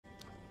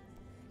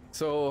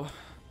So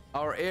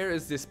our heir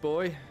is this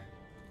boy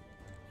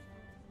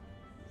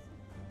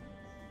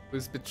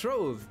who's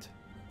betrothed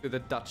to the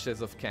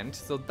Duchess of Kent,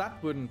 so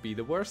that wouldn't be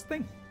the worst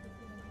thing,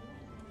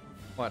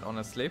 quite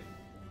honestly.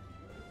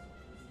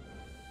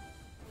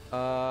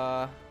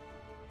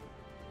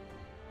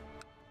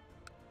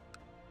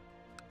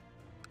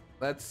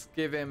 Let's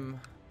give him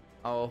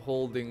our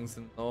holdings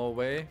in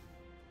Norway.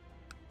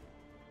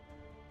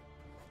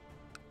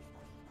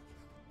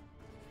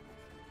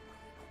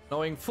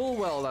 Knowing full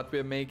well that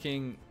we're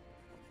making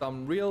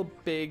some real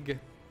big...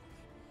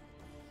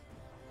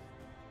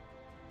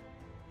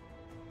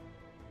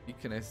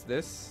 Beacon is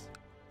this.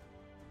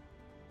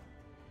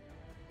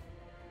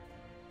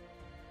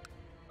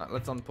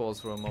 Let's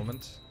unpause for a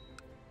moment.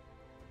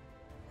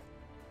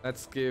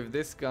 Let's give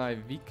this guy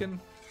Viken,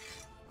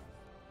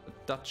 a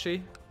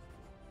duchy.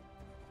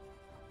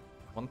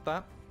 Want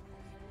that?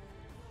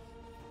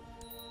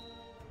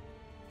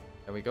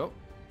 There we go.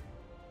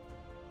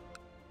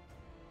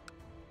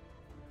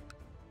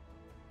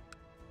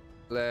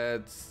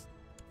 Let's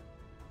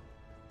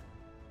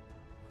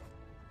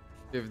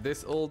give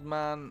this old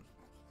man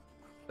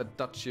the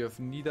Duchy of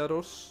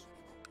Nidaros,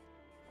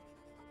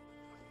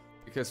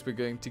 because we're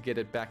going to get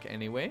it back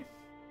anyway.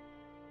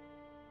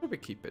 Or we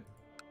keep it.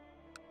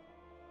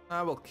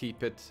 I will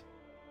keep it.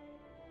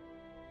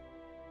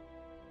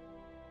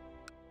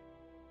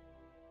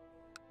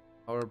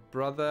 Our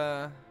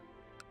brother...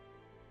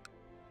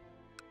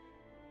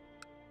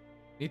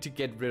 Need to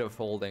get rid of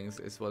holdings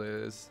is what it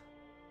is.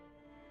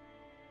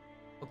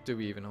 What do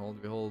we even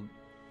hold? We hold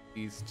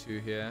these two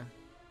here.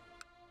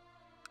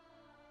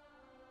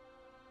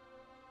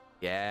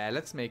 Yeah,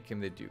 let's make him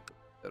the Duke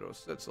of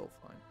Nidaros. That's all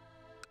fine.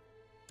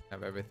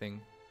 Have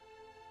everything.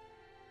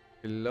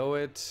 Below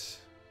it.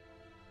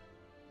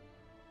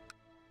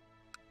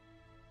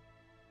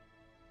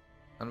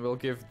 And we'll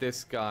give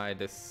this guy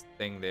this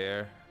thing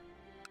there.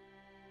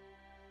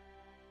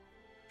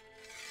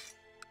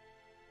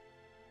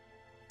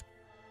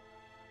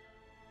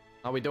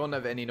 Now we don't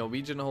have any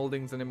Norwegian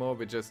holdings anymore,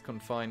 we're just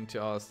confined to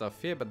our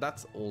stuff here, but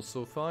that's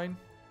also fine.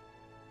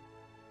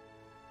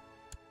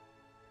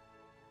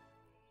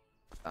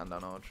 Stand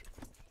on Arch.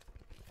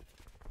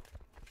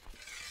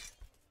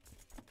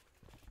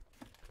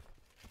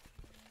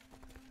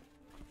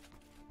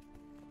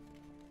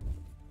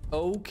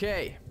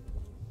 Okay.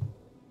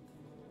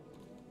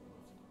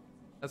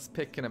 Let's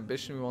pick an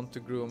ambition we want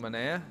to groom an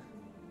heir.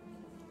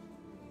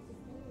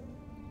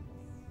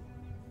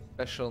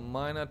 Special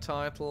minor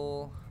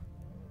title.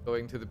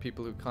 Going to the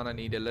people who kind of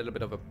need a little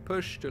bit of a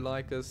push to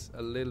like us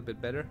a little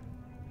bit better.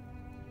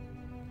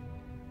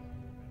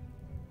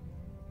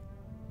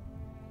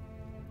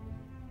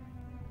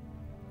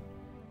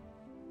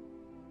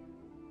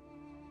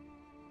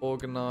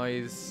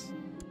 Organize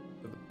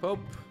to the Pope.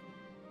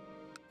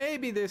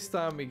 Maybe this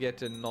time we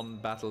get a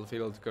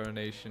non-battlefield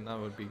coronation. That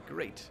would be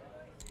great.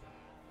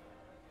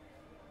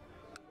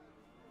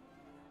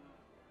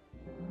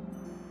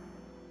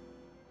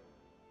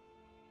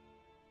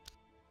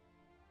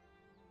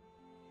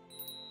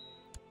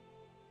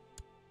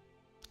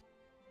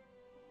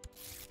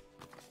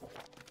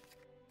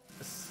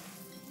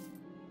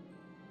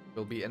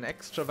 Will be an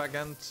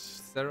extravagant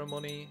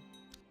ceremony.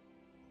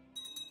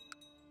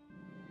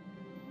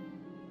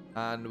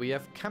 And we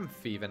have camp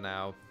fever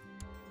now.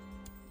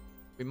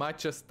 We might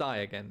just die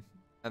again.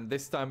 And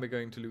this time we're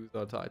going to lose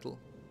our title.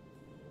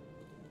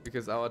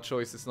 Because our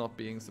choice is not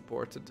being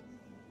supported.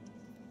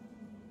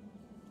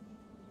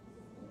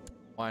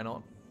 Why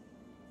not?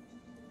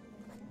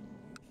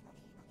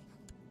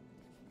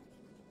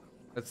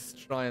 Let's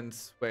try and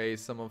sway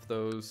some of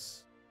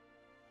those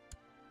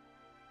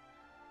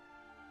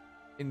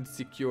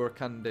insecure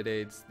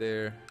candidates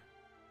there.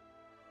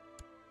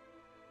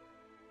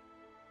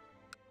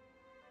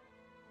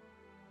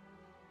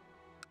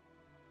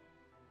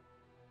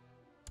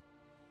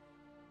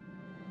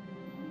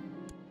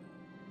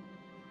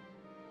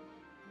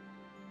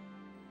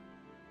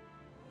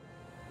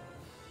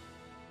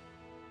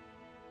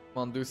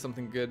 Come on, do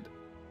something good.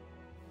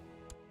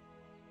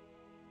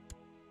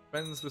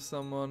 Friends with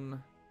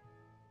someone.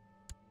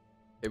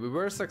 Okay, we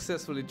were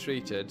successfully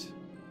treated.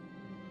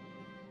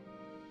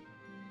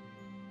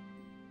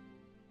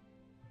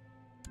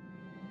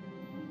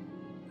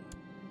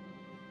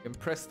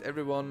 Impressed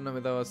everyone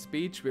with our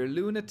speech. We're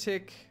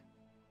lunatic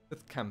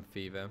with camp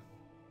fever.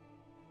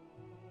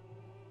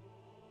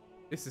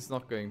 This is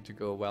not going to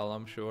go well,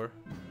 I'm sure.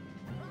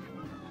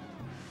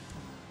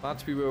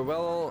 But we were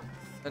well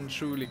and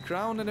truly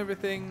crowned and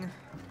everything.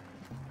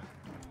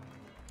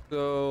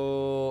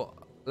 So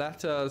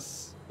let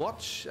us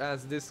watch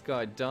as this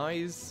guy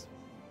dies.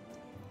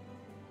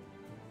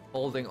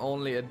 Holding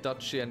only a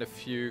duchy and a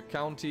few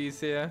counties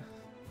here.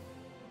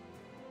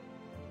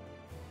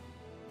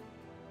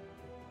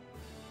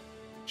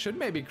 Should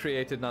maybe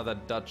create another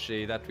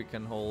duchy that we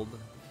can hold.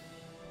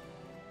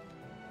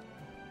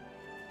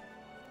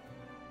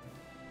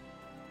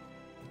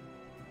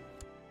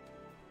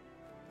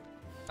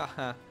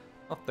 Haha,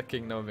 not the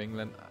Kingdom of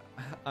England.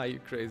 Are you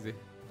crazy?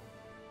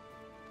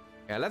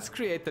 Yeah, let's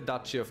create the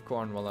Duchy of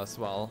Cornwall as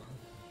well.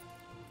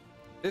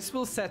 This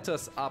will set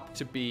us up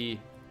to be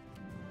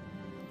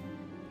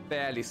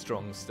fairly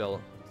strong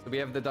still. So we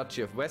have the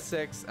Duchy of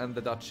Wessex and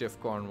the Duchy of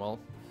Cornwall.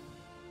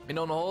 We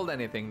don't hold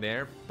anything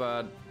there,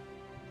 but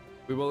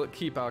we will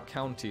keep our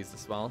counties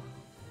as well.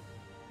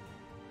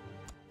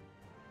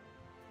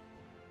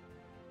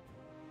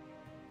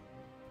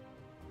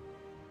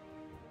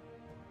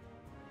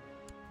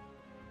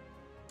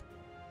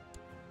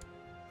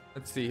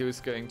 Let's see who's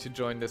going to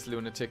join this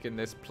lunatic in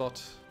this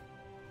plot.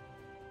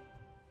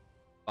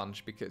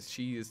 Bunch, because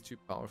she is too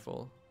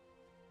powerful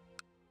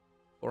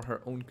for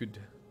her own good.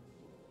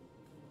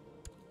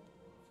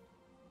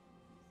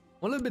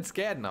 I'm a little bit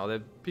scared now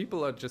that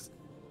people are just...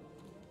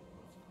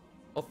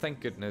 Oh, thank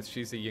goodness,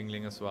 she's a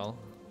youngling as well.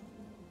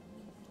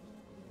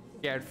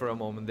 Scared for a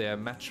moment there.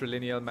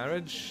 Matrilineal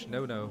marriage?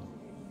 No, no.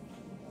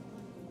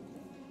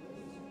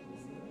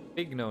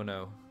 Big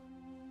no-no.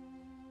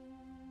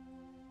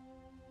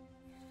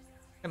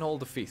 Can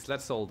hold the feast.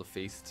 Let's hold the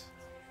feast.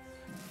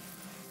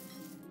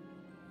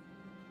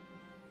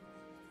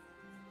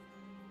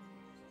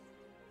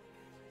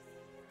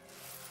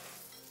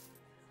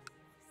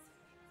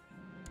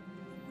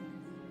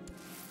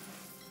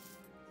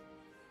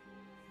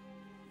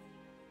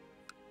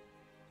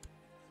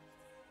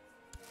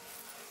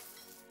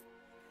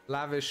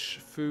 Lavish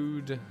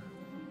food.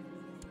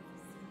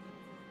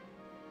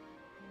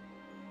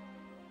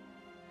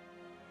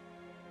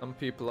 Some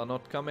people are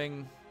not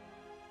coming.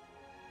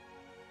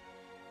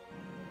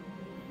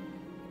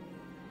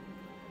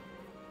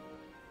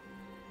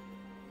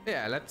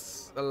 Yeah,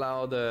 let's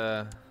allow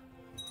the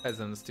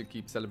peasants to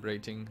keep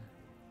celebrating.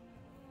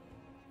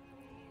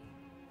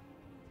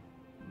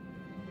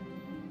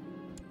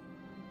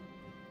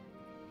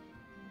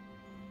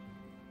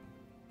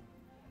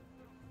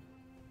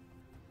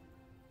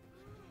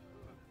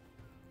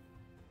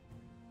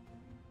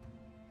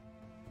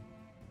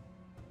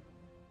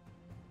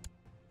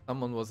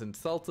 Someone was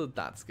insulted,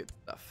 that's good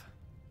stuff.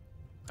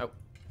 Oh.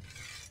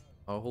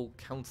 Our whole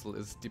council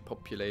is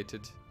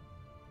depopulated.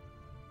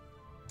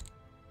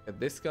 Get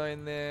this guy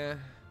in there.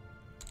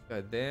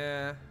 Guy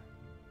there.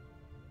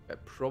 Guy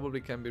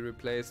probably can be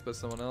replaced by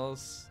someone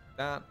else.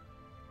 That.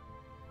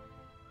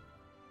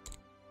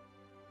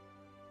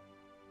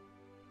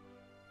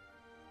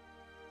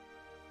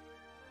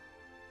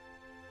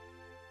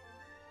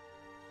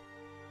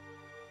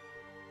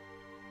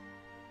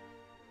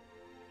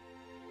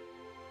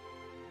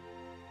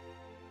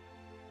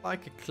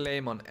 Like a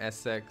claim on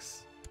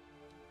Essex.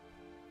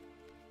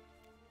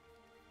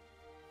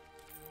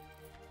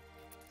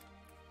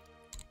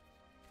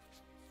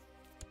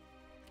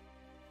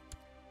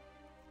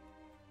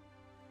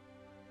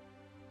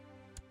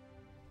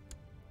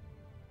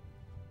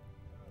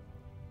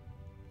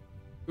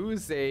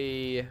 Who's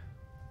a...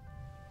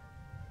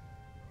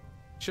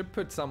 Should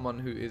put someone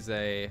who is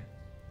a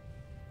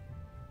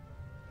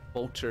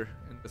vulture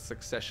in the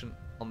succession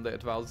on the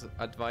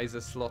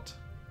advisor slot.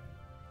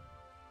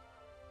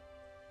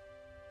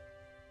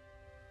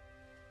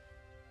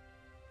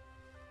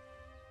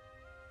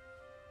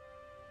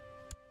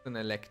 An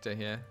elector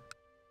here.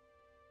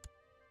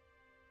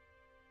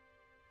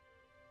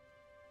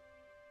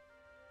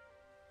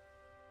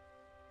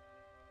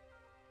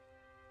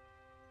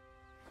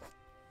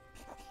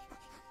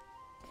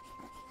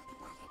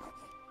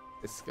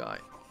 This guy.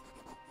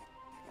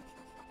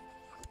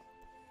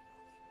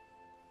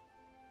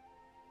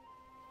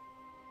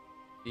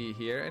 Be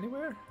here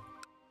anywhere?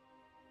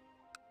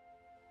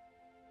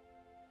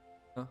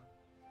 Huh?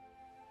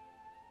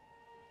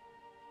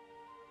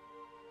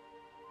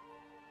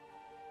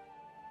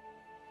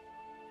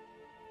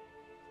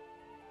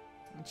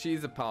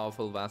 She's a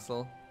powerful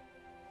vassal,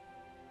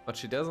 but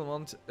she doesn't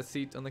want a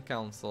seat on the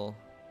council.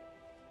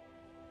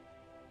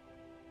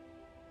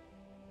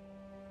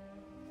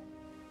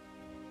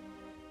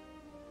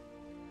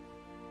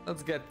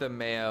 Let's get the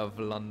mayor of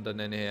London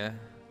in here.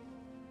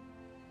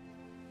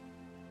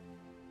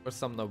 Or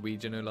some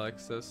Norwegian who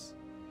likes us.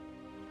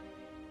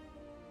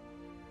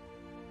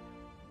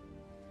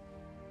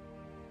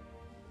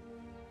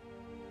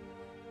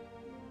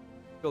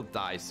 He'll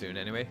die soon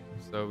anyway,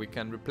 so we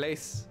can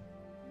replace.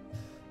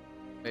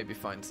 Maybe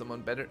find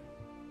someone better.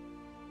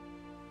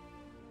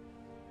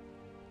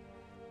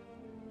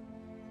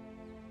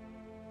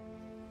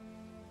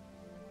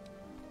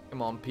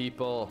 Come on,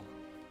 people.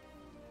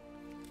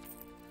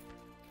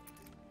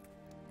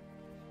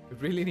 We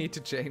really need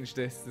to change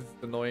this. This is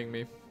annoying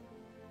me.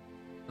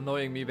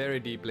 Annoying me very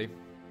deeply.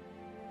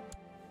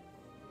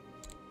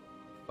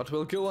 But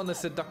we'll go on a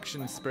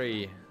seduction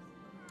spree.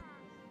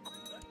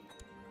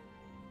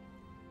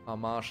 Our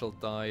marshal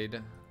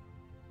died.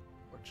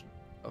 Fortunate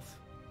enough.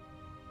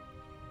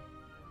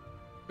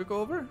 Took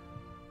over?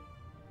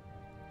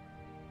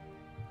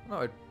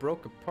 No, it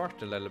broke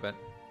apart a little bit.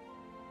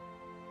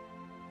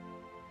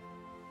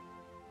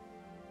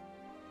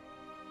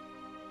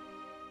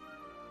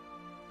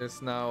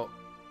 There's now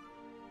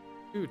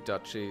 2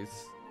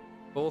 duchies,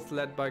 both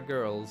led by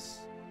girls.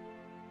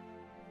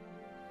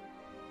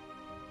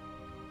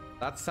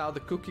 That's how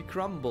the cookie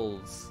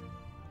crumbles.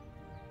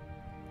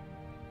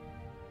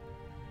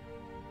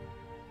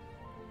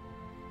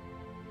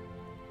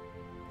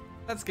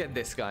 Let's get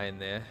this guy in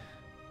there.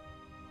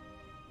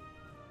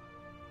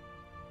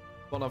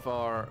 One of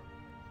our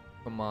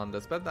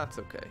commanders, but that's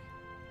okay.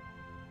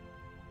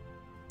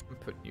 And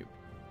put you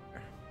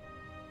there.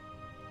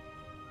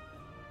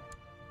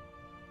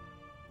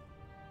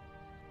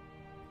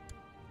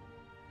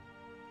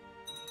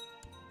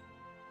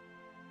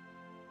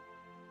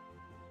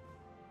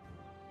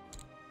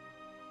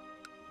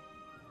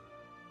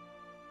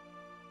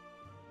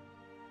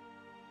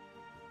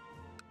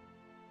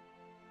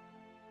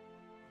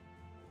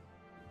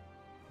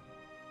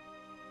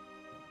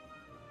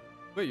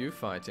 Who are you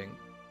fighting?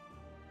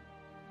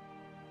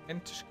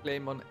 Ent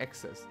claim on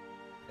Essex.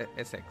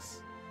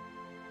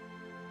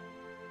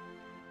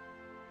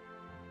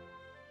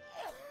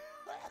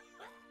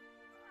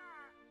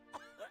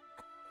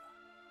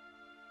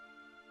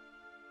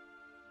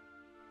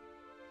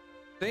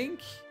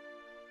 Think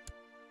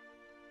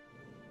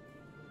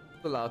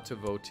allowed to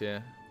vote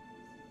here.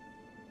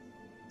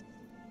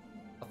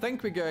 I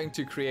think we're going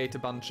to create a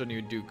bunch of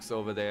new dukes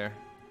over there.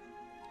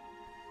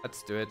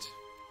 Let's do it.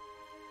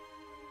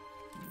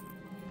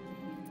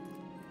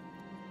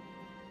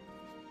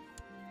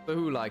 So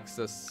who likes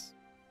us?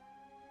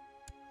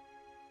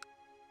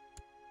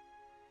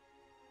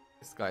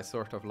 This guy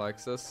sort of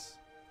likes us.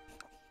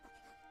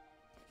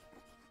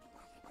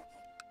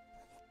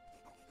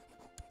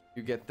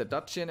 You get the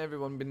duchy and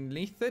everyone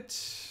beneath it.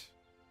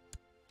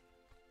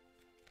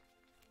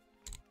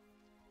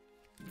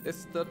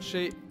 This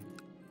duchy.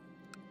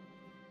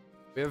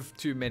 We have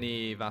too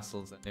many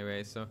vassals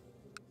anyway, so.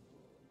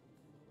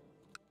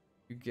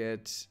 You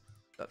get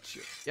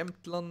Duchy of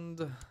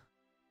Jämtland.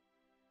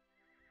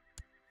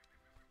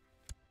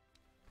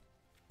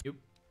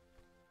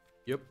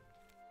 Yep.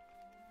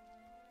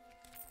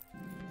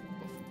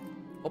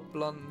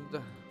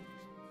 Uppland.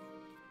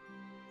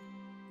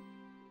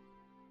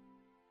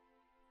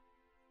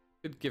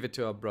 Could give it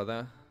to our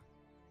brother.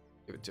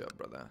 Give it to our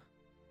brother.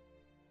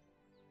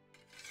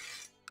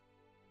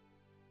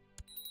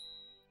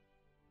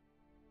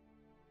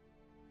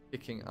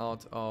 Kicking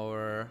out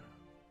our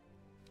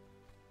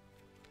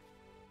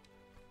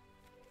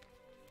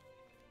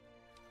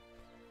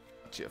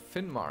Duchy of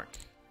Finnmark.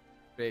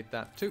 Create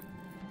that too.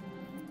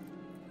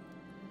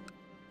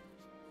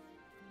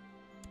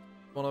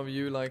 One of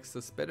you likes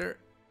this better.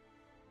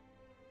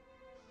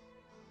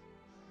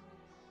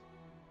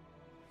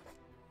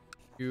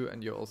 You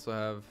and you also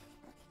have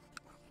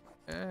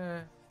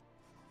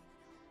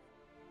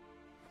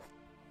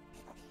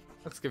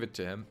let's give it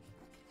to him.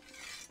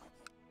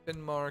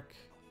 Finnmark.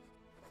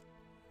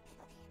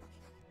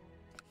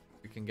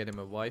 We can get him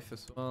a wife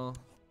as well.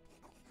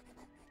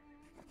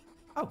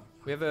 Oh,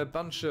 we have a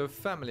bunch of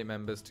family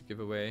members to give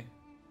away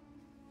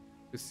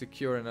to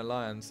secure an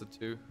alliance or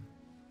two.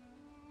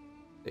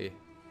 Hey,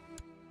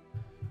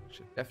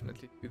 should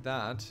definitely do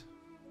that.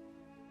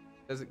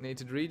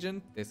 Designated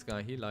region. This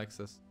guy, he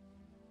likes us.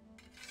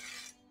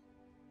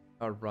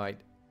 Alright,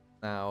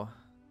 now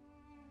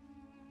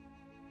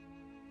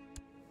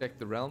check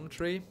the realm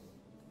tree.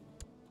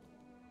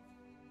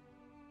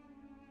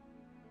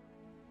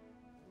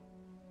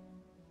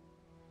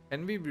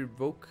 Can we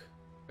revoke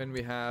when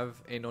we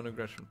have a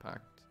non-aggression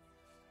pact?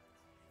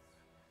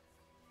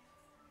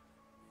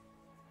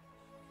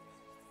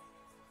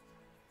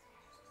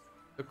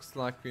 Looks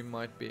like we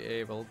might be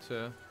able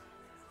to.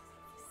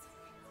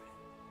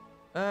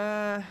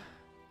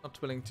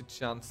 Not willing to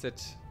chance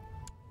it.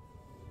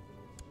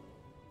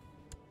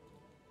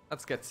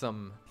 Let's get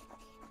some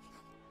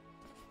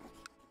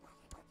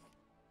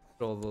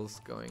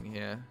troubles going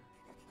here.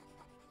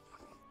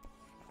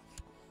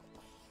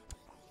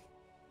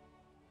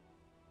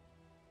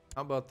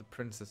 How about the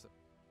princess?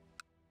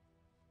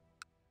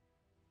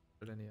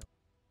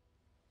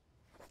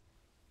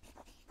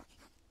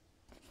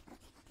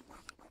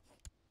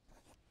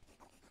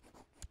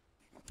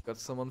 Got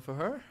someone for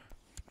her?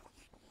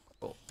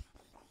 Cool.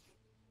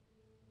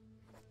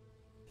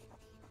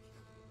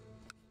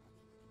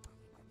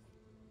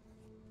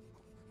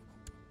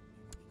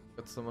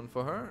 Got someone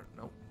for her?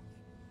 No.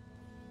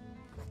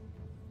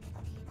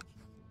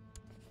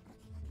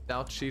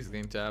 Doubt she's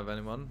going to have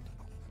anyone.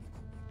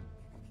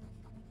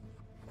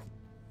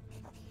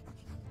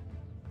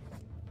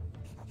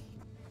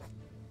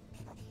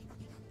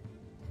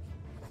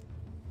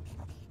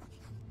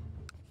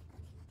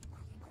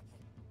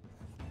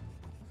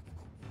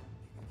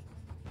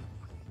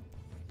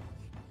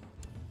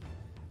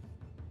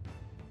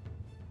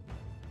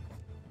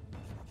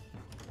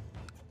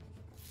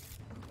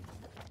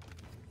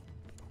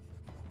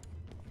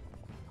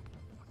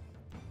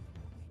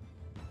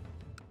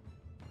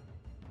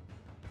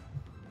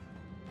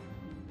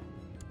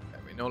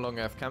 No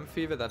longer have camp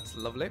fever, that's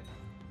lovely.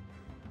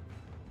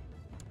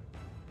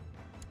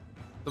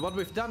 So what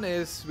we've done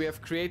is we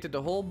have created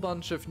a whole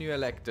bunch of new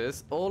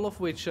electors, all of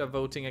which are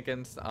voting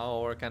against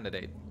our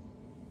candidate.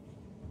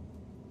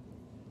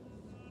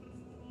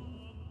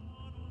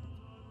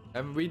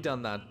 Haven't we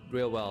done that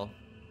real well?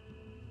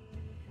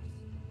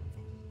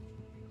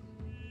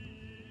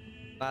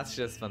 That's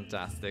just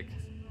fantastic.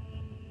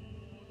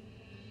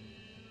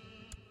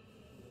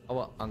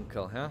 Our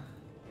uncle, huh?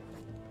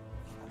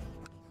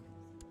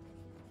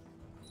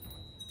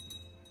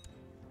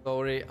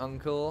 Sorry,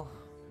 uncle.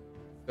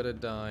 Gotta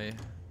die.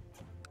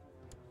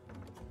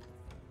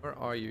 Where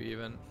are you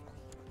even?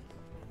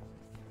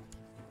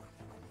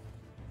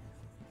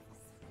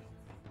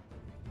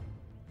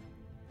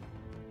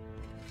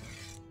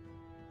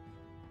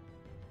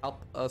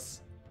 Help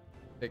us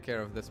take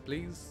care of this,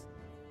 please.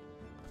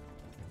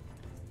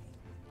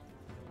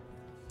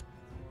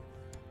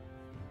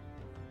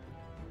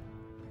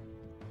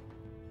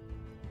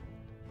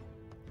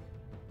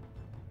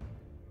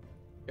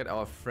 Get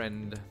our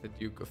friend, the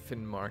Duke of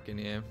Finnmark, in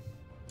here.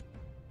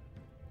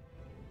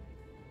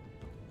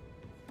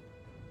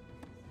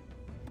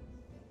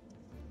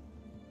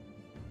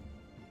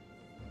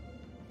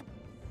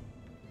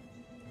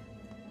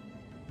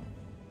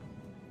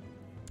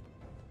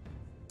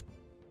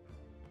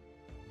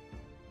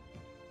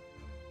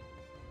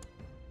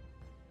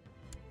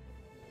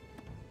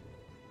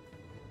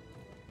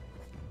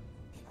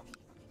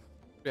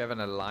 We have an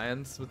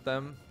alliance with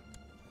them.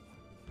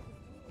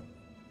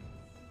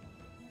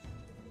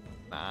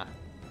 Nah.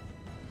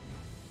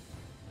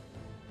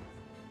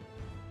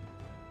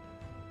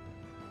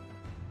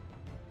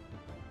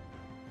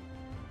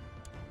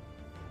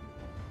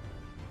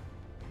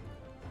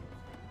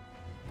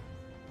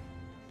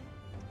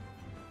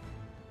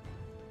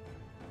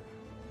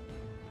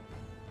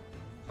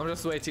 I'm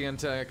just waiting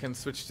until I can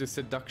switch to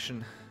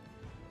seduction.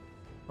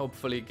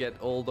 Hopefully get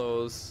all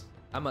those.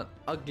 I'm an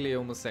ugly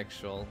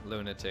homosexual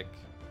lunatic.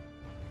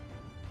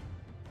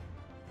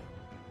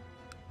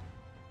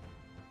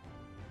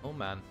 Oh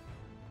man.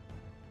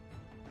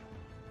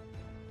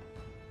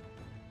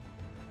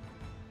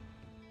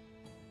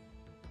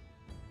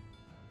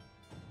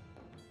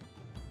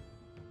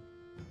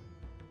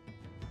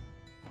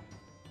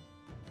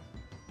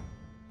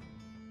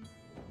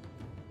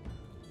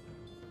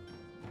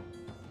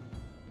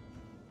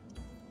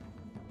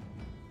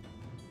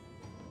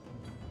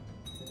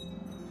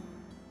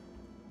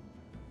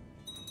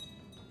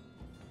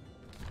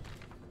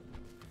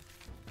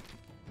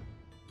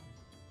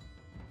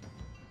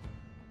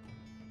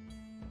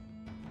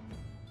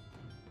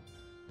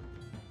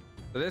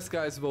 So this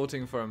guy's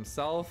voting for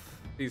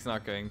himself. He's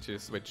not going to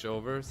switch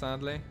over,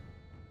 sadly.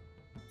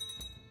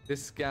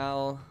 This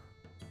gal...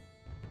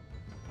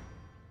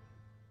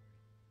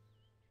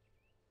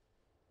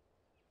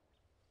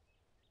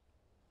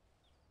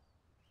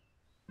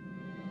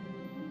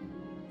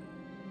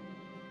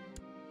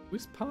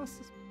 Who's past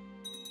this?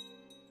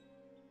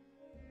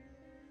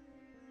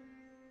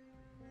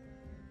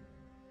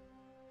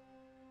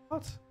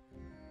 What?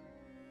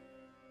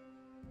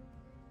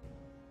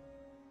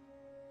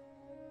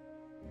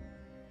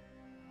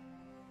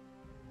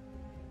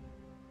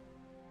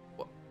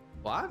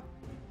 What?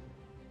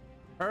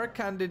 Her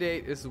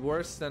candidate is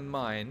worse than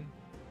mine.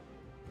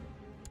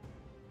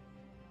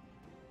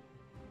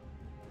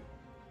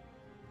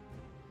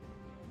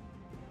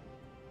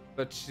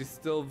 But she's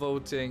still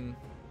voting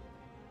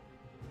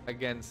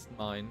against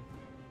mine.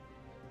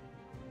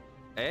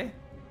 Eh?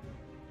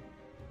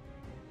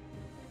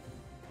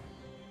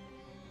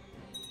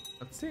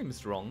 That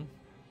seems wrong.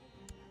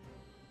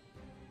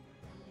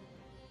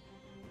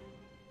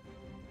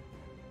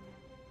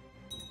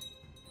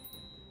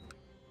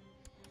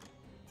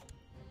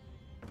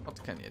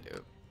 What can you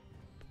do?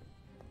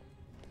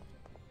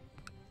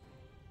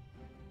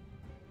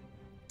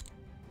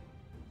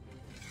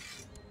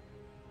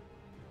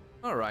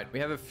 All right, we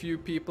have a few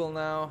people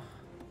now.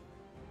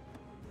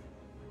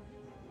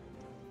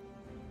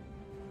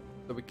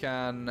 So we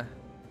can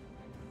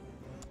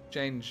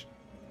change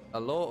a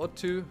law or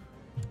two.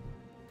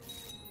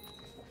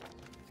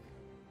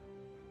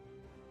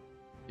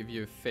 Give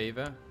you a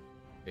favor.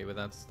 Okay, with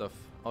that stuff.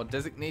 Our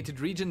designated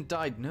region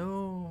died.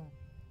 No.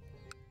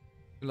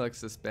 Who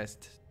likes this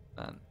best,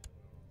 man?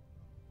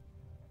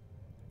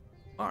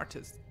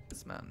 Artist,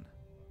 this man.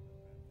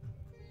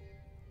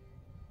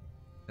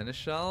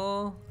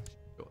 Seneschal.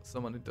 Sure,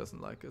 someone who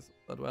doesn't like us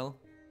that well.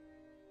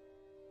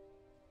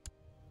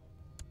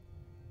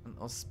 And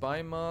our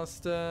spy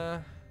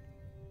master.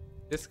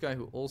 This guy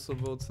who also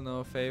votes in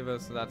our favor,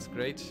 so that's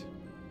great.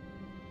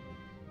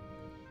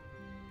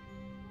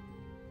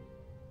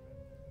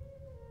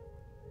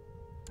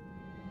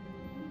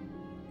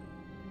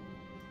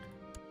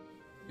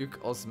 Duke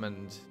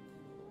Osmond,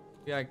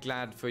 we are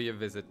glad for your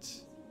visit.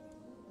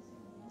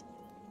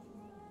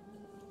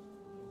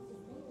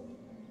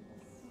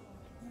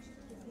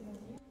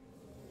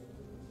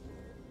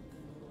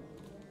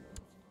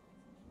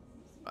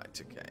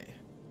 Right, okay.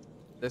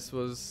 This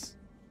was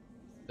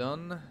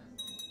done.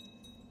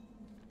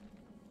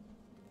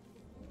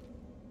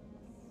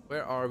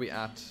 Where are we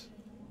at?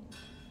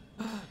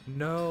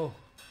 No!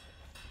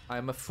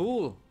 I'm a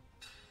fool!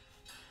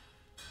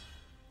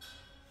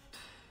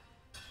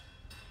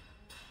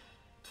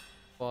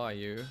 Who are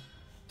you?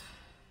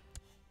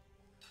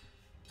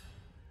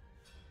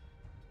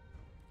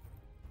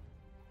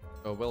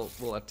 Oh,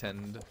 we'll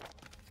attend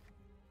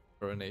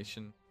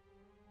coronation.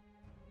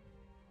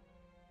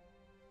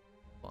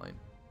 Fine.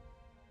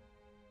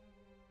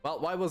 Well,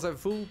 why was I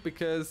fool?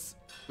 Because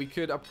we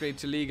could upgrade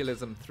to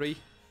legalism 3,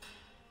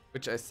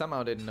 which I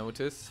somehow didn't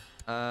notice.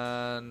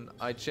 And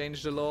I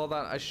changed the law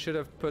that I should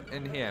have put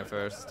in here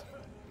first.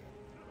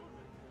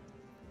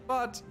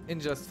 But in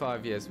just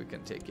 5 years we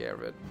can take care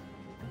of it.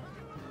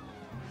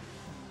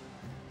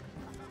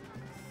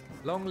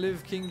 Long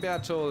live King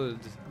Berthold!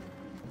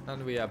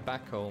 And we are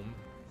back home.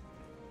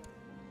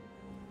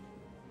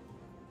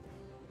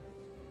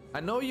 I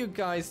know you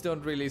guys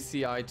don't really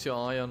see eye to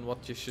eye on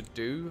what you should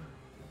do.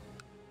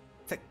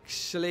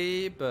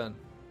 Actually, but I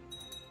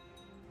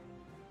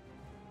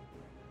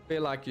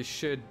feel like you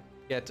should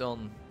get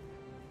on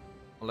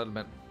a little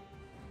bit.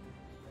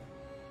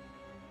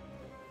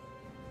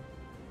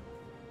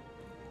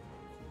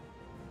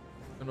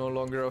 You're no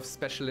longer of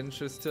special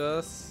interest to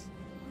us.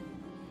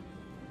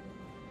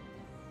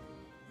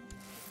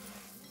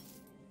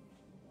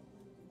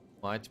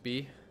 Might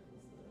be.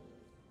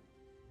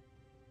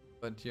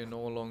 But you're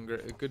no longer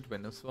a good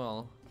one as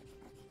well.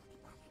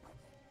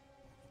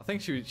 I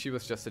think she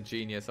was just a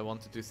genius I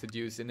wanted to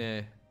seduce in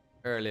a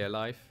earlier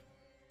life.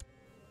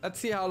 Let's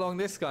see how long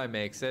this guy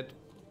makes it.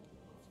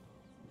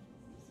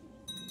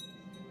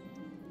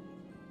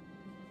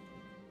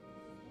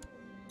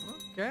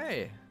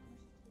 Okay.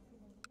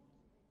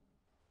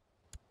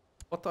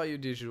 What are you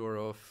de jour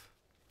of?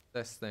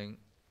 This thing.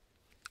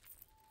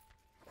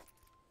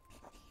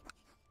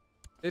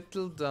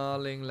 Little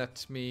darling,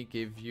 let me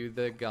give you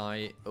the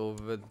guy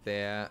over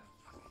there.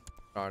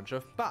 Charge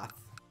of bath.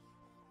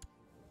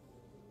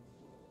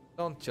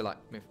 Don't you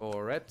like me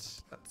for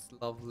it? That's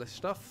lovely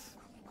stuff.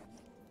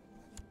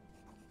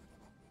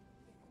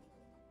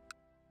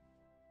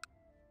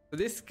 So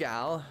this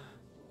gal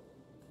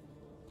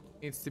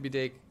needs to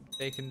be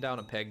taken down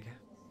a peg.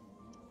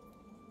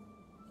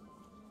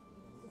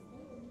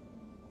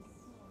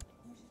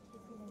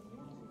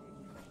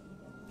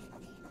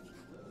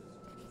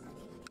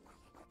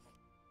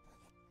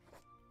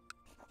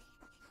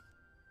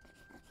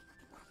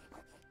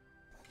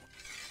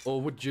 Or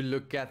would you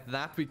look at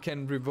that? We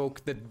can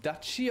revoke the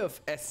Duchy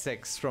of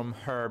Essex from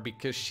her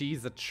because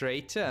she's a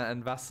traitor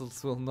and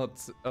vassals will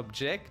not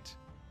object.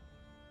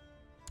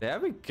 There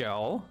we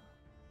go.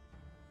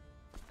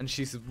 And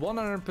she's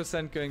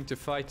 100% going to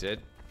fight it.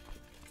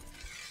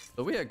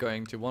 So we are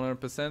going to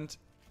 100%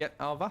 get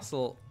our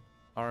vassal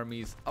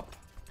armies up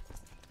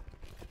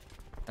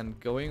and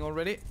going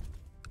already.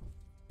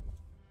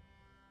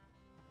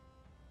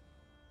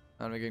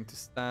 And we're going to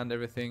stand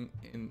everything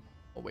in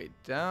a way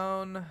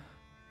down.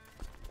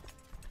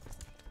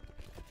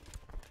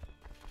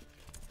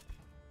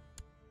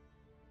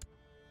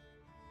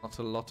 Not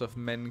a lot of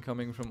men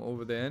coming from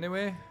over there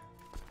anyway.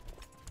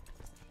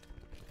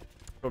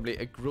 Probably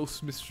a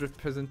gross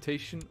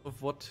misrepresentation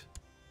of what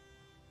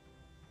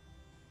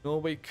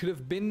Norway could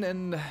have been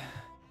and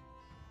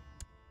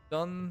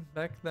done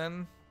back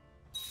then.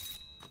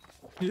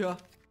 Yeah.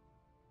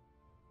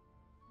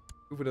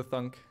 Who would have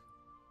thunk?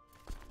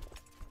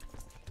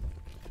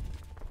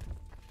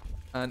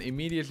 And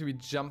immediately we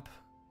jump.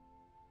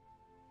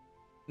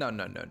 No.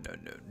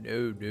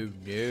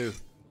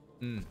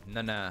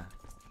 Nah.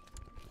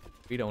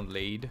 We don't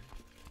lead.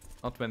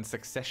 Not when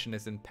succession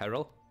is in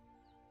peril.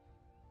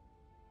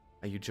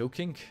 Are you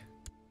joking?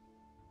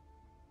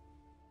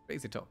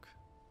 Crazy talk.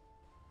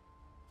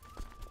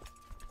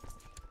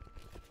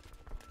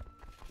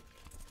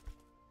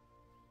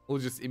 We'll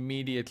just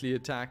immediately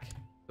attack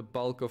the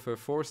bulk of her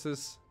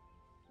forces.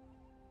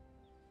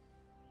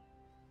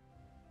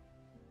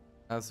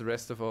 As the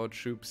rest of our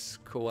troops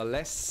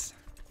coalesce.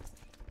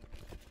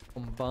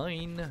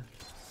 Combine.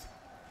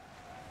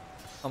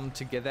 Come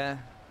together.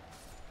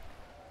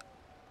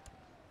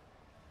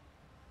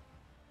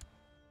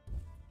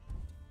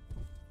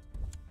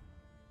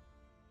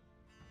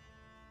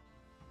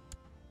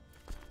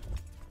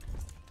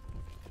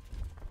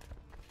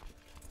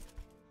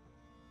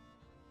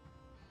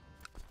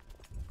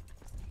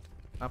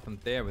 Happened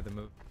there with the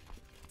move?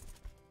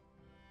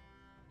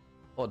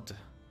 Odd.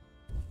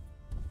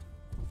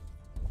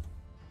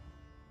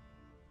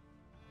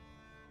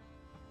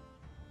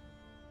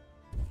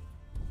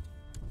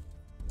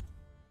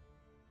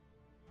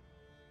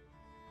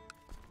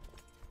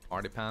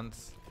 Party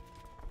pants.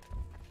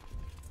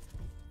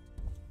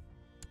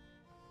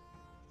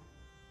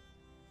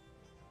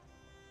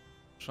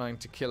 Trying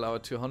to kill our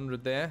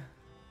 200 there.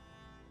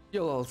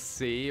 You'll all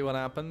see what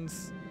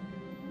happens.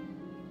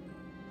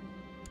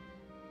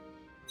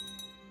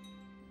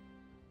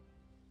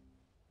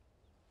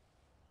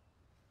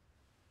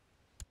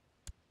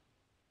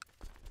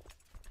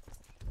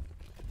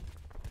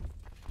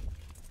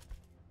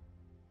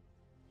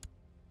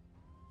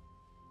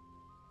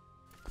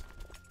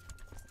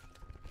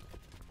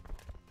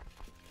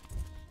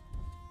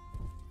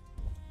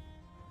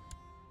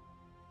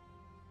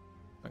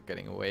 Not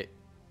getting away.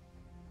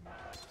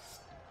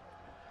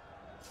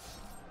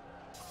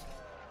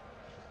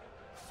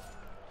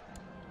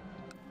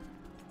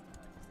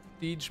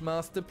 Siege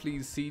master,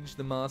 please siege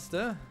the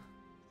master.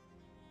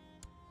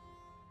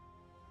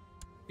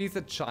 She's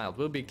a child,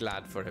 we'll be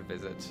glad for a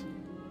visit.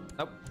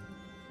 Nope.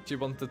 She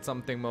wanted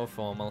something more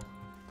formal.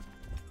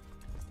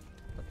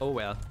 Oh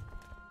well.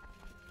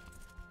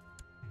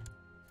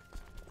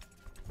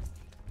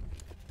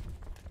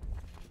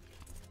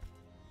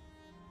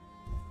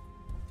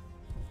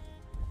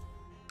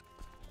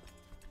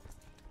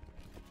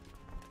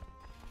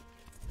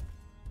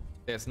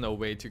 There's no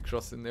way to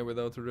cross in there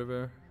without a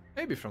river.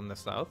 Maybe from the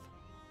south.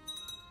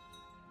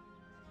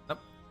 Nope.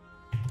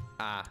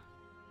 Ah.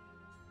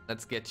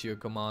 Let's get you a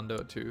commando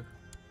too.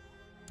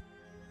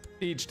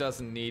 Siege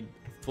doesn't need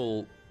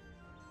full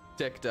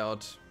decked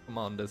out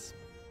commanders.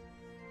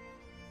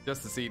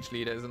 Just the siege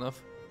leader is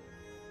enough.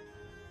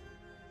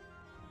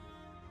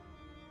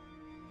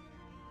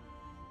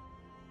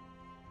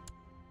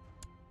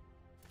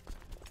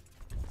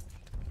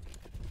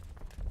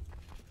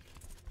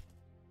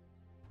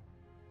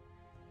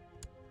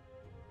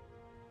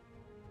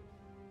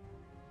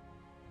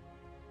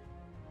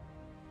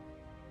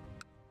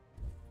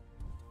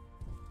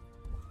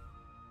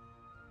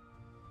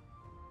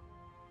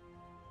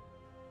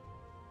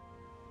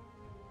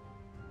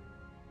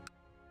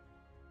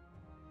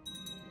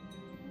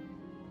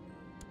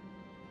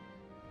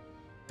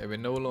 Okay, we're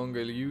no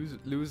longer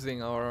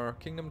losing our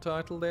kingdom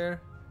title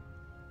there.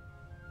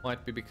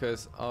 Might be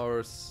because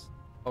our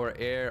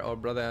heir, our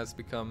brother, has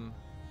become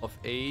of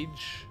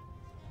age.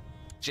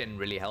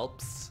 Generally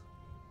helps.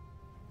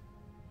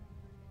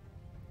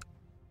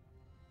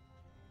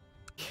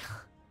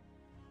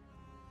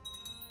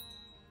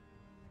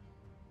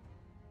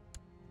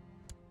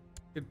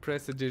 Could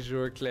press a de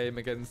jure claim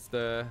against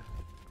the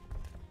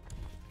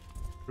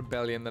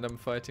rebellion that I'm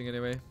fighting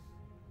anyway.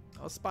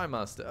 Oh, spy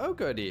master. Oh,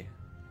 goody.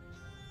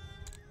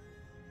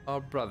 Our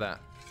brother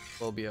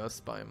will be our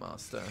spy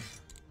master.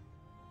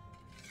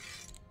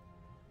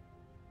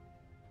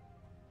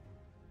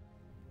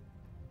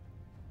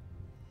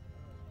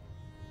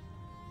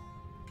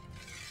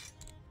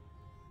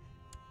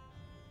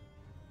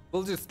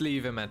 We'll just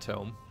leave him at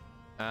home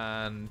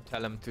and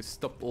tell him to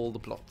stop all the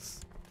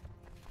plots.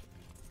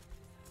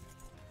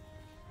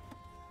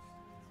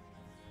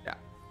 Yeah,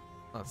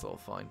 that's all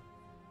fine.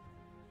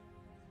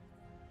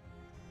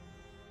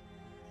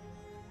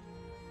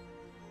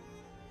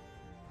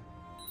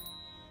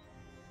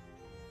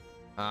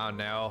 Oh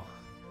no.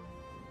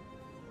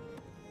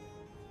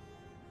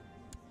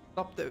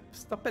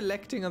 Stop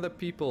electing other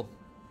people.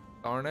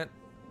 Darn it.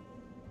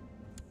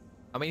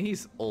 I mean,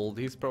 he's old.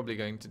 He's probably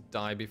going to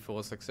die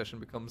before succession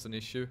becomes an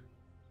issue.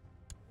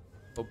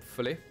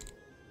 Hopefully.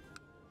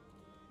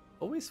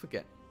 Always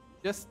forget.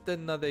 Just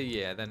another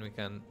year, then we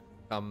can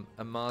become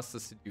a master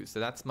seducer.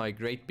 That's my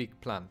great big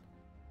plan.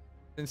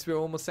 Since we're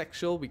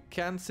homosexual, we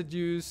can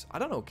seduce... I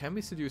don't know, can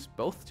we seduce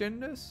both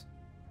genders?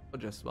 Or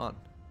just one?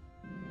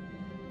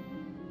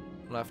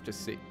 We'll have to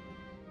see.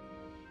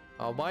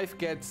 Our wife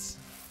gets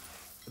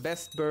the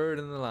best bird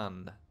in the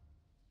land.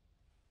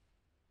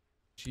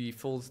 She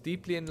falls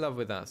deeply in love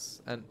with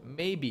us and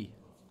maybe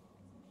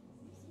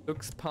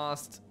looks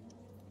past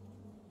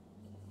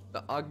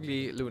the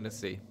ugly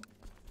lunacy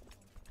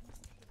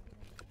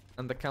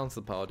and the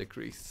council power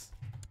decrease.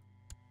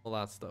 All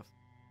that stuff.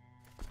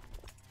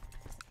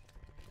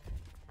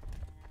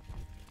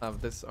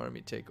 Have this army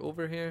take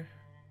over here.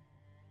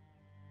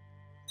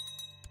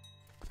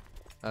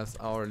 As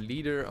our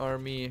leader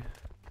army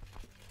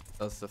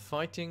does the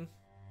fighting.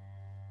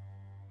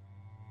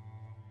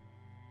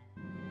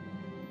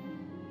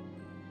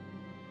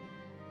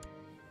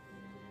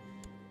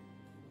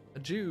 A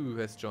Jew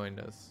has joined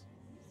us.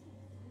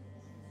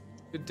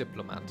 Good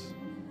diplomat.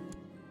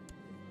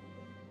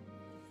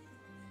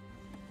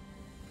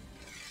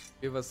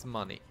 Give us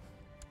money.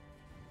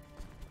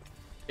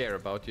 Care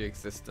about your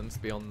existence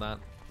beyond that.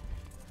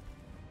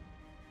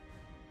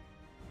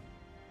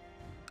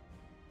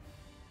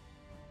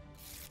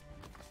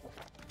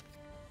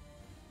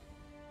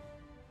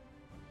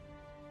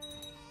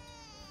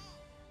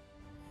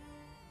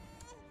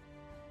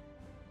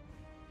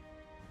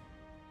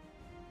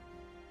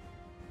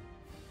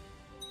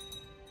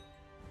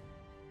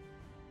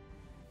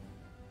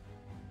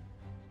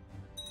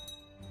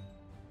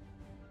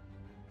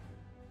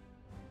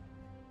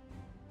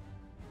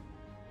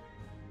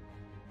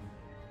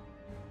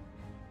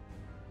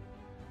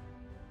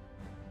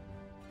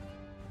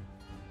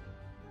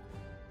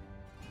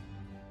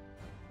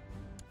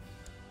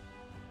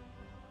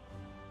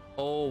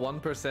 Oh,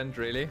 1%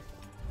 really?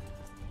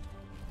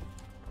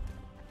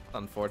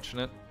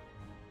 Unfortunate.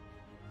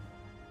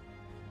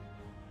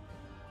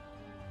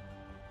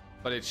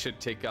 But it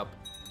should take up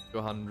to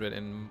 100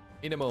 in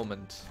a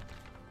moment.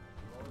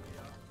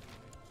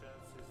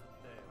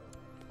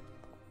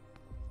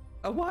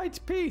 A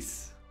white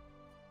piece!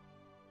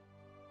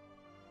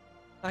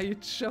 Are you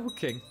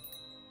joking?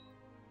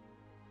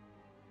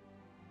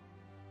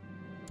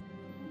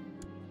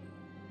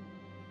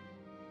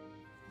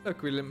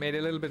 Look, we made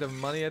a little bit of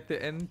money at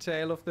the end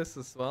tail of this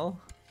as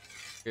well.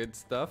 Good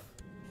stuff.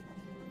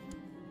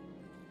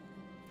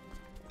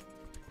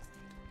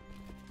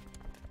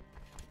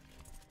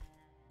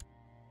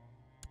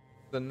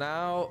 So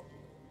now...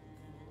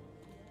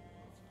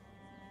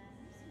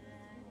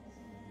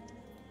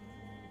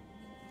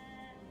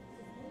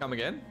 Come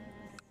again?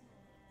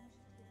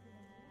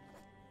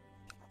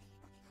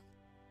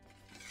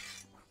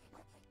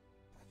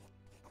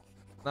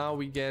 Now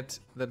we get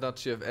the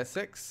Duchy of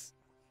Essex.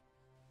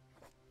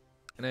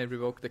 Can I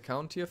revoke the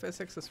County of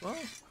Essex as well?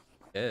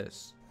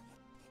 Yes.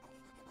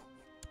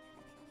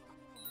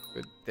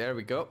 Good, there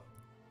we go.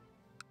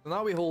 So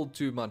now we hold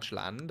too much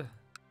land.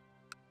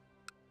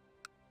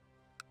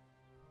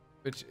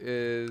 Which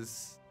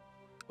is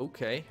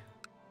okay.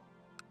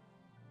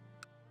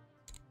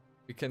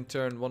 We can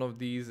turn one of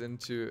these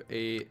into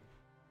a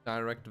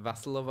direct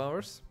vassal of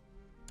ours.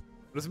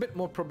 What's a bit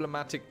more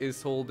problematic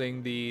is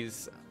holding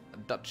these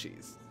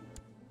duchies.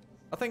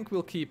 I think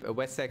we'll keep a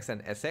Wessex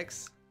and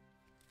Essex.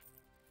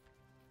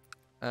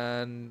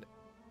 And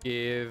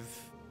give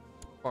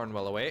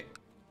Cornwall away.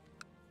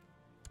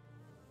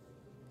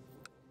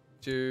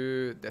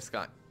 To this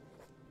guy.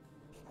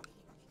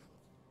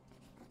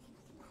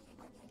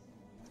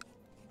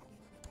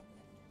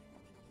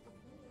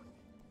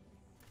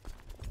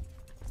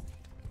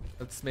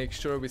 Let's make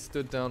sure we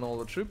stood down all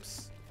the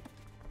troops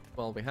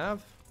while we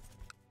have.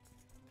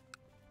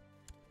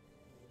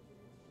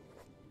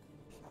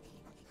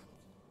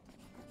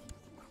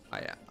 Oh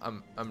yeah,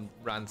 I'm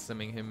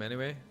ransoming him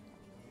anyway.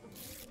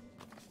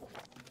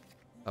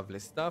 Lovely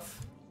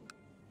stuff.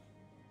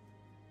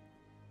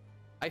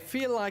 I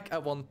feel like I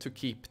want to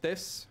keep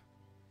this,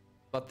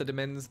 but the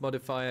demands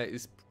modifier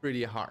is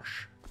pretty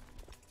harsh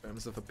in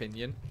terms of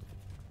opinion.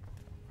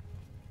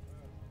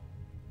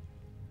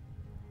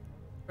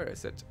 Where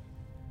is it?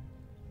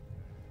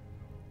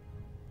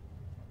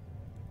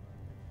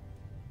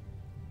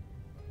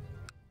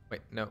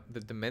 Wait, no,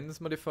 the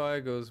demands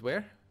modifier goes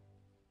where?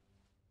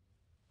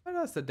 Where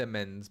does the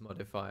demands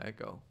modifier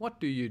go? What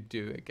do you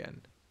do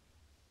again?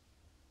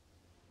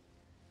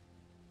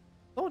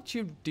 Thought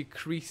you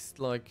decreased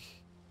like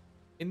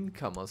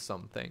income or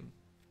something.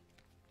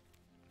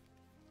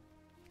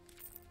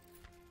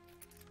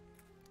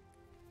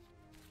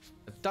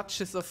 The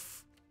Duchess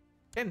of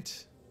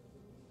Kent.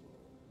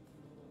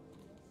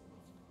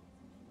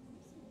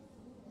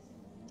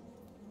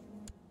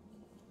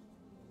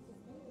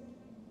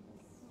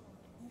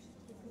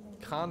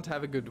 Can't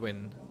have a good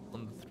win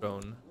on the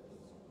throne.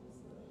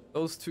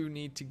 Those two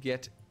need to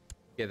get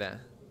together.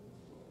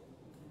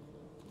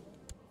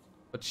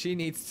 But she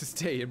needs to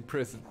stay in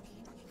prison.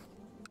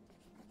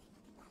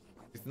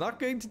 She's not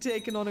going to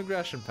take a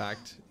non-aggression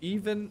pact,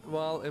 even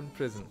while in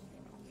prison.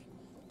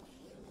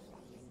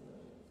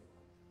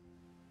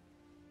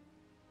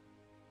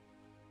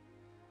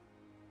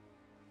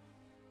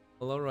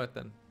 Well, alright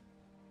then.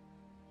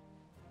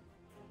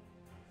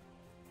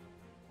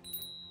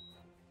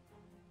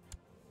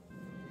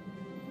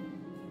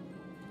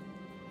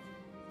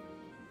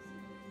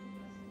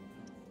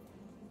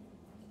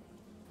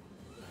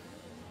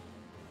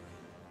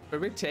 Should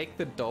we take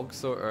the dog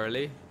so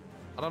early?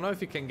 I don't know if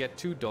you can get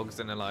 2 dogs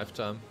in a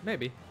lifetime.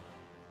 Maybe.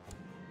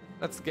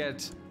 Let's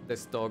get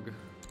this dog.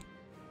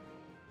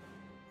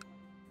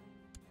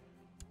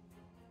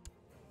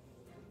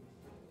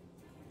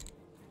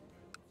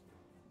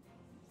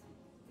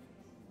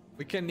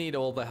 We can need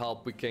all the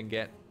help we can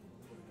get.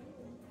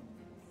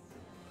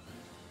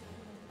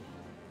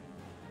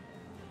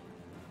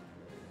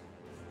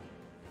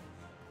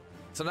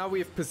 So now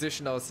we've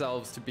positioned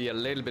ourselves to be a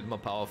little bit more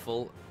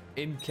powerful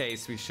in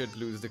case we should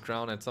lose the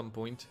crown at some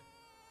point.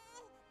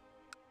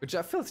 Which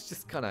I feel is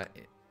just kind of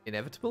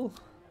inevitable.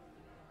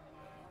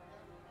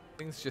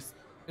 Things just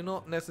do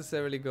not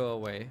necessarily go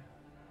away.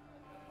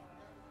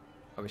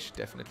 Oh, we should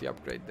definitely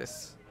upgrade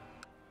this.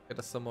 Get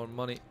us some more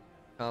money.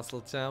 Castle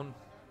town.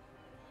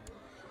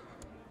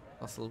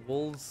 Castle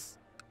walls.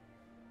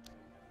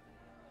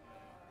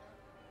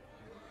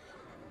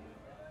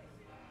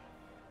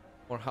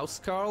 More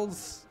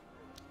housecarls.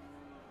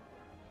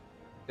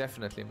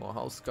 Definitely more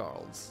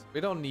housecarls.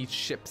 We don't need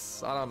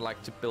ships. I don't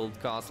like to build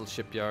castle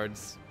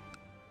shipyards.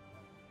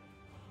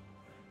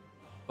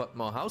 But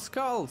more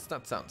housecarls?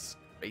 That sounds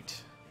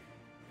great.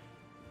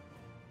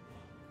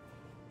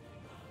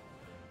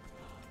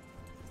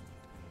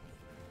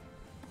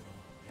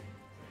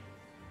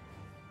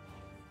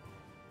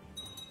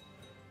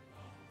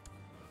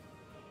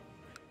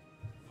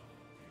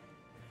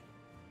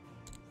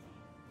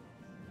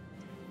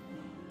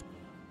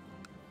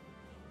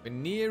 We're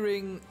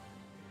nearing...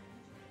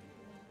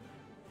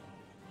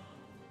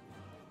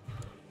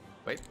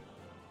 Wait,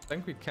 I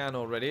think we can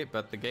already,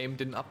 but the game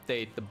didn't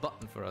update the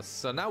button for us.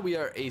 So now we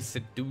are a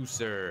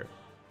seducer.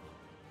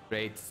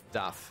 Great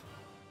stuff.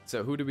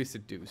 So who do we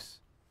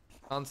seduce?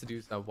 Can't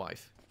seduce our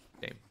wife.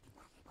 Okay.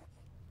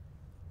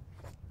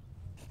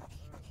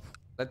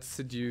 Let's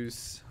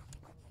seduce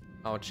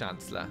our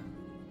chancellor.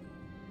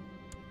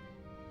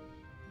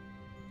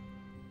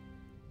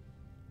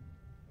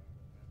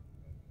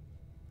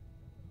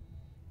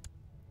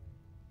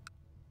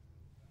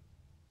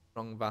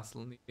 Wrong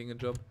vassal needing a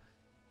job.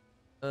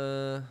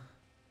 Are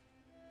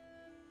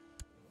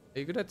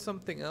you good at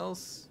something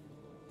else?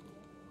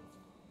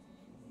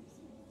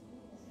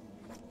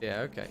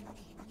 Yeah, okay.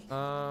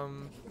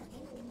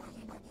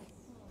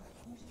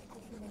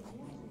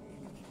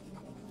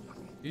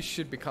 You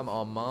should become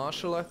our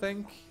marshal, I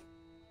think.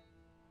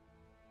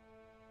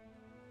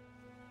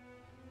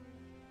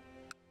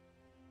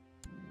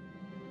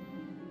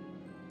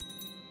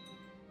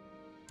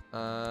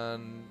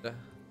 And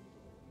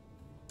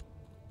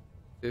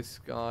this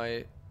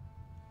guy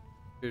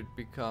should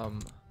become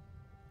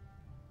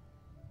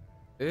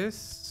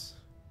this.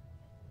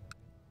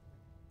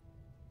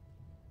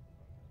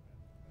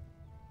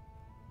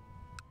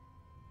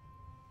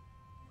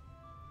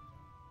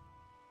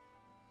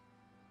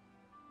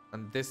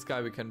 And this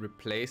guy we can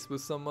replace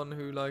with someone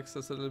who likes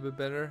us a little bit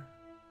better.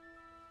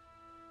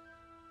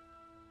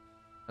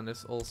 And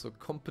is also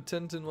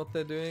competent in what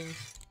they're doing.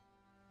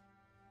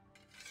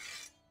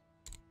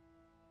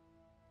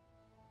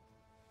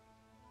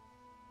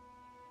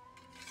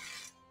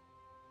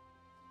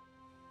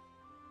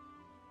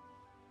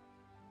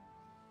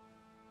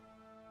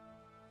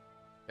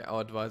 Okay, our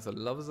advisor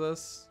loves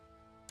us.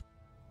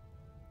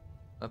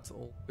 That's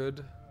all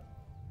good.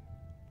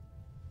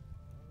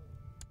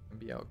 Can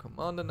be our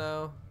commander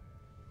now.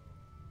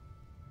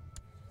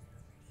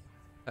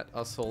 Let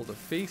us hold a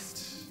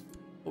feast.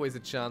 Always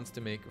a chance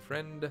to make a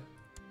friend.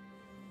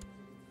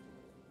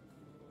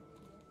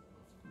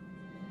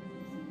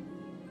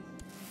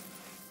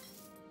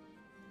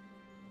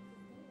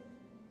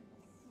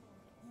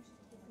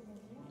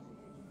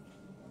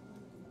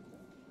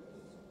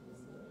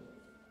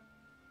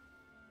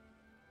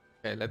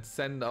 Okay, let's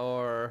send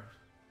our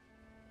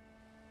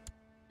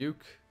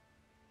Duke.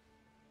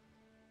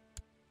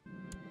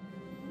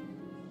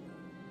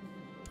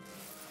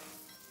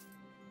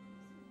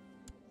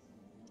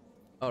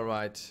 All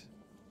right.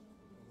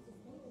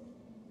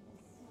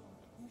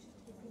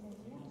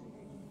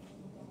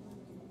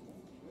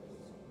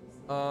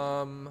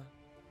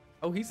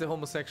 Oh, he's a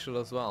homosexual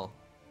as well.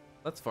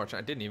 That's fortunate.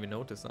 I didn't even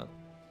notice that.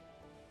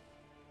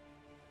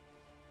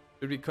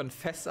 Should we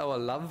confess our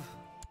love?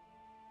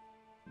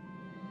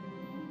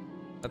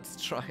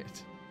 Let's try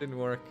it. Didn't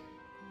work.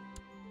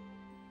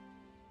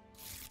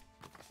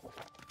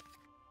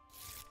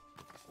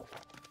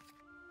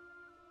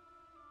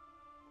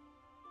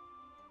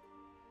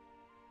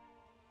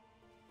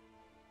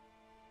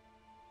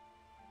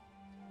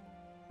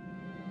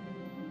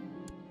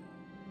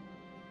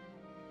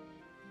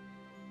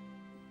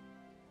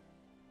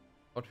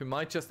 But we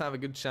might just have a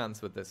good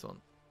chance with this one.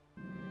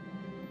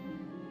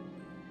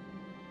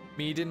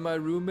 Meet in my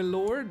room, my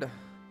lord.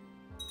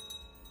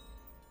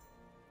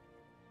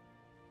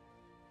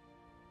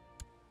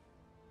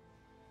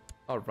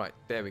 Alright,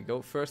 there we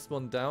go. First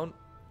one down.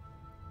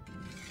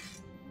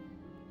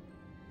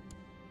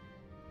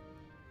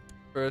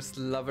 First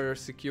lover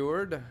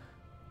secured.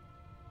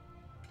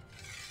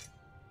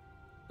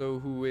 So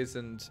who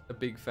isn't a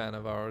big fan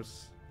of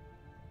ours?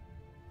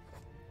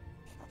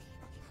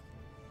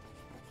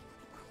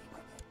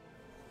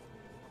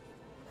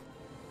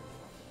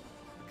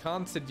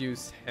 Can't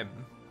seduce him.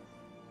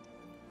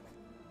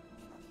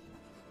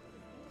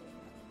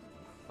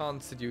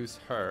 Can't seduce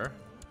her.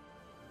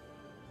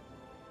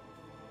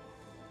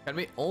 Can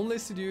we only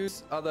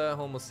seduce other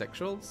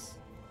homosexuals?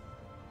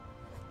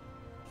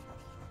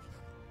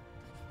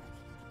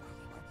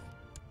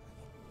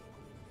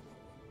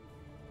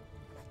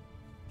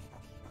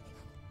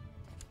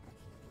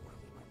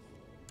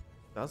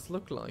 Does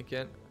look like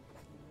it.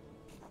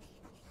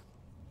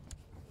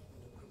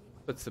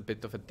 Puts a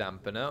bit of a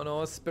dampener on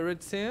our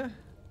spirits here.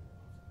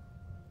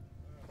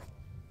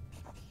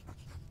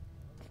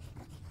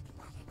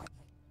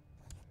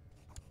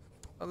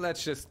 Well,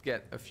 let's just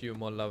get a few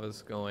more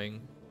lovers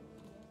going.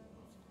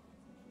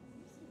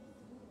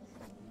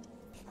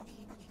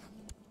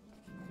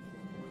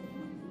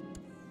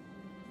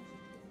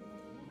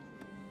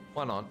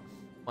 Why not?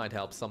 Might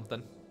help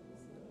something.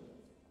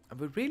 And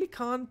we really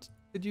can't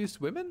seduce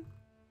women?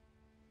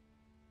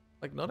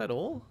 Like, not at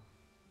all?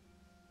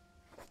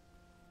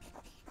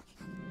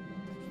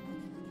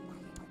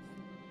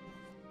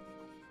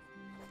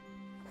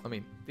 I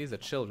mean, these are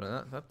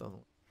children. That doesn't...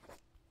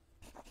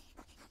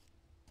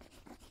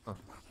 Huh.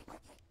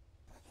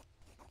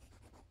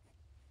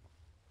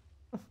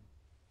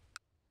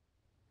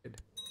 Good.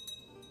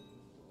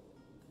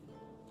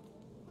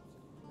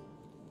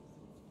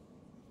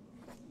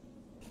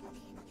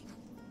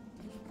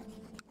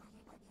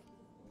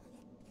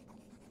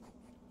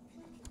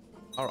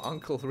 Our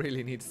uncle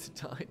really needs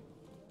to die.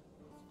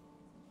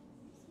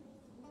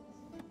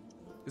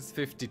 He's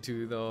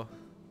 52 though.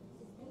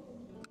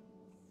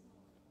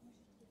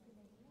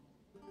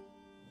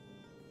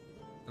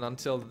 And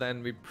until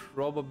then, we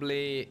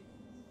probably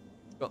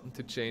gotten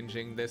to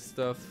changing this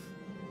stuff.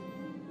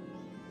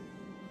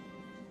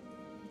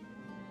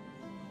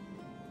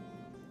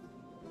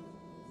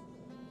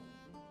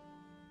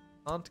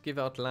 Can't give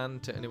out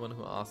land to anyone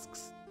who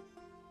asks.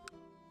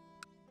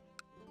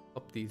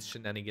 Stop these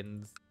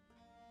shenanigans.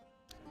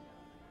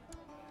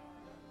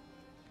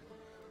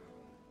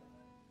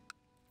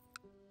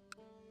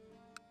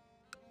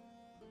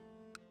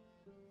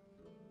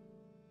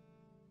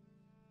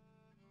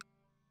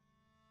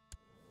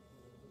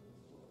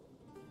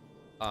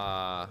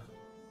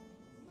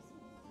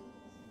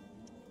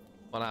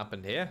 What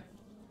happened here?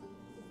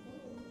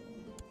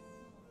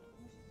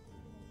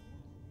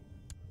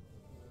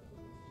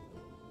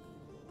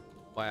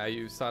 Why are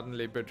you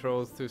suddenly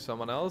betrothed to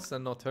someone else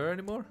and not her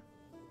anymore?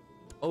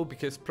 Oh,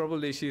 because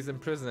probably she's in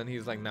prison and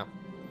he's like, no.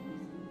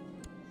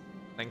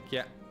 Thank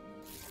you.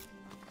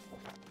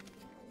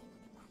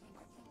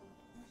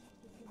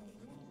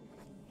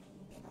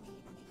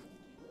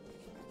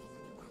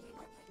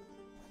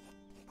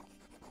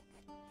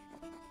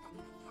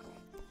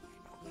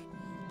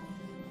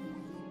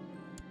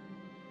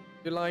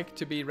 You like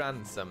to be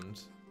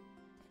ransomed?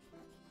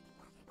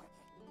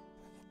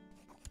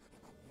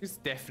 He's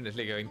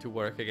definitely going to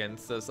work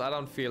against us. I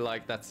don't feel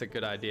like that's a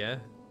good idea.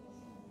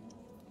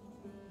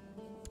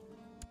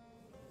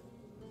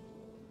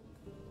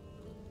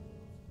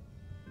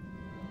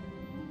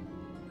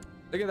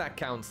 Look at that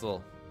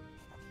council.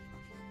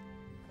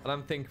 I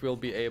don't think we'll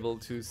be able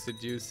to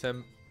seduce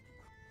him.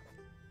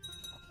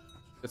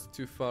 Just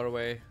too far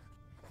away.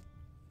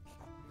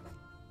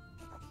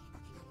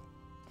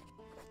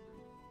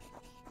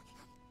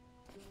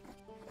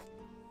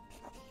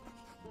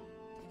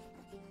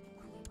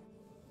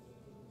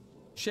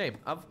 Shame.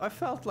 I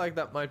felt like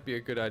that might be a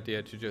good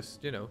idea to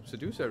just, you know,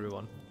 seduce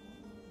everyone.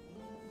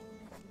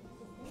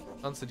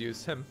 Can't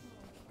seduce him.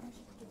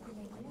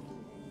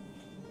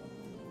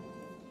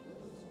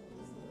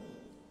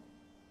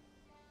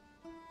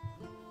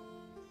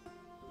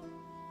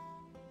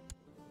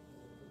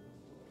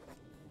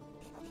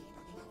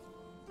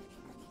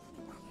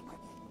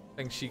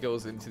 I think she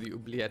goes into the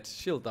oubliette.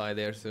 She'll die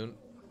there soon.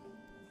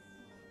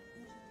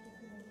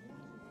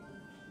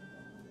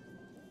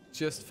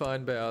 Just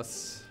fine by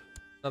us.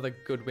 Another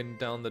good win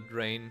down the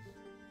drain.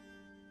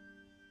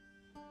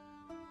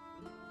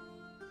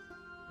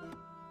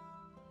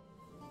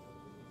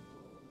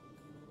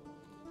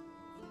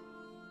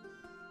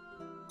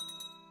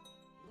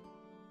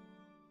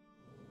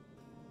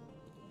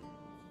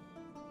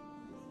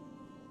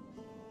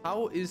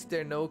 How is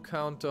there no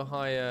counter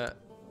hire?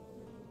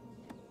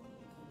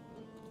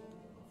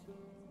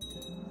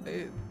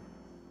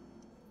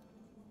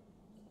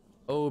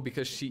 Oh,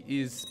 because she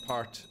is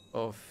part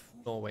of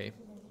Norway.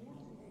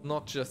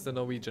 Not just the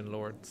Norwegian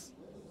lords.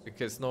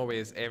 Because Norway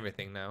is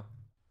everything now.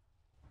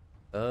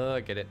 I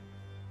get it.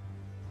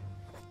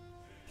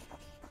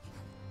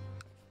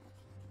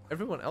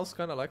 Everyone else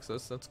kind of likes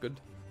us, that's good.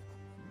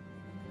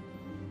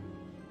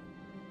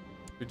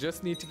 We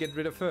just need to get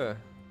rid of her.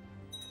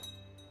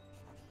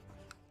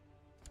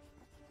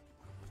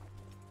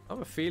 I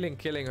have a feeling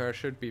killing her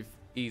should be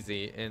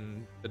easy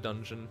in the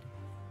dungeon.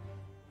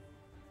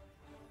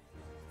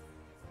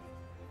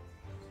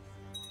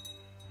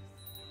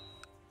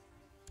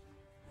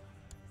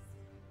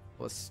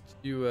 Was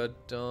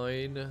Stuart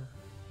died?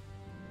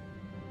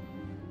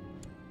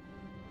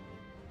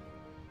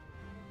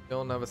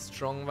 Don't have a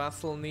strong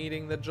vassal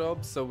needing the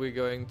job, so we're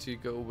going to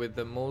go with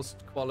the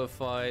most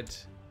qualified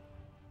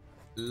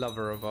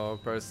lover of our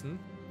person.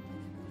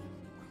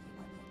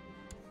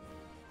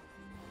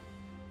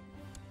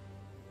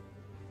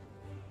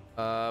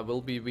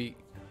 Will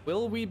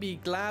we be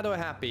glad or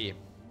happy?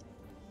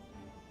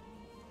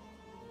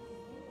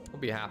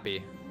 We'll be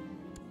happy.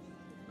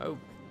 Oh.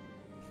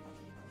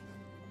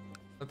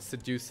 Let's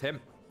seduce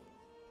him.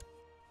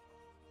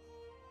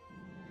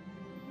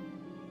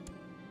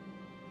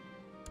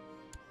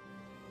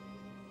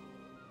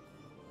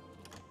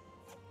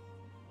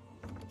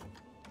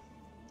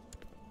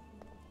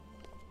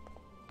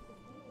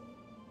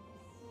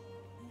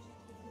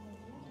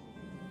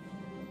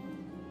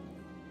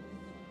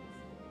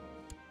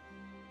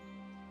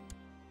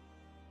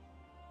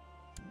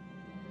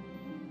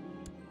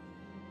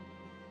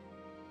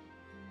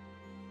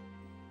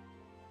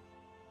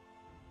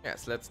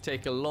 Yes, let's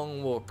take a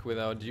long walk with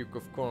our Duke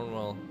of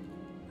Cornwall.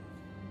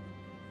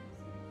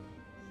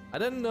 I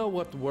don't know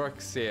what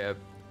works here.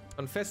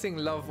 Confessing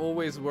love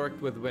always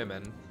worked with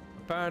women.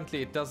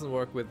 Apparently it doesn't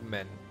work with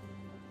men.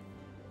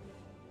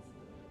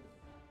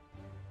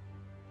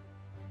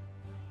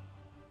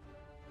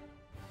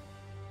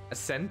 A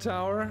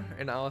centaur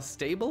in our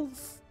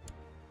stables?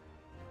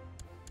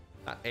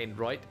 That ain't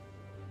right.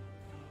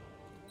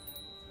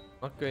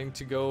 Not going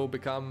to go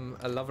become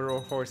a lover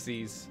of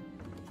horsies.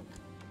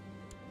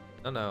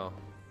 Oh no.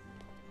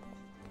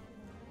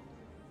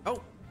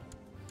 Oh!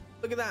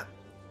 Look at that!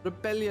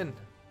 Rebellion!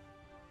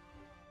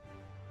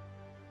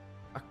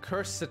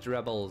 Accursed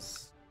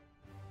rebels.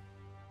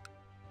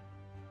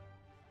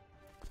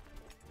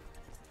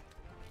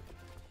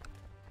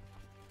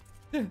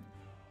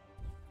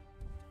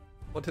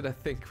 What did I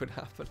think would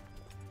happen?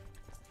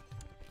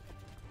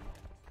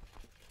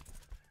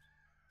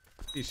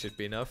 These should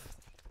be enough.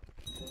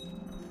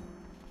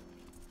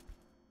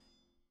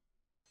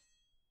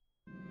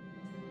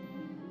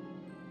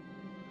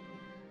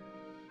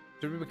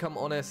 Should we become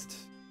honest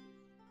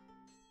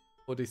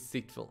or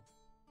deceitful?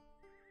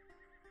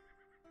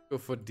 Go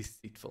for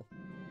deceitful.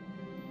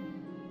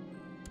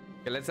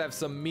 Okay, let's have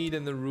some meat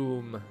in the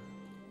room.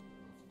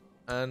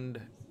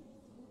 And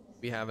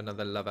we have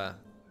another lover.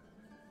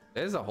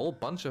 There's a whole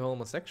bunch of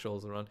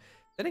homosexuals around.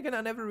 Then again,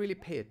 I never really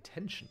pay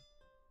attention.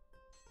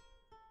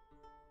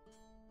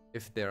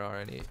 If there are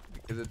any.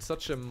 Because it's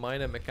such a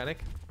minor mechanic.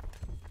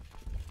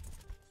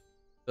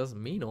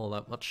 Doesn't mean all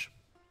that much.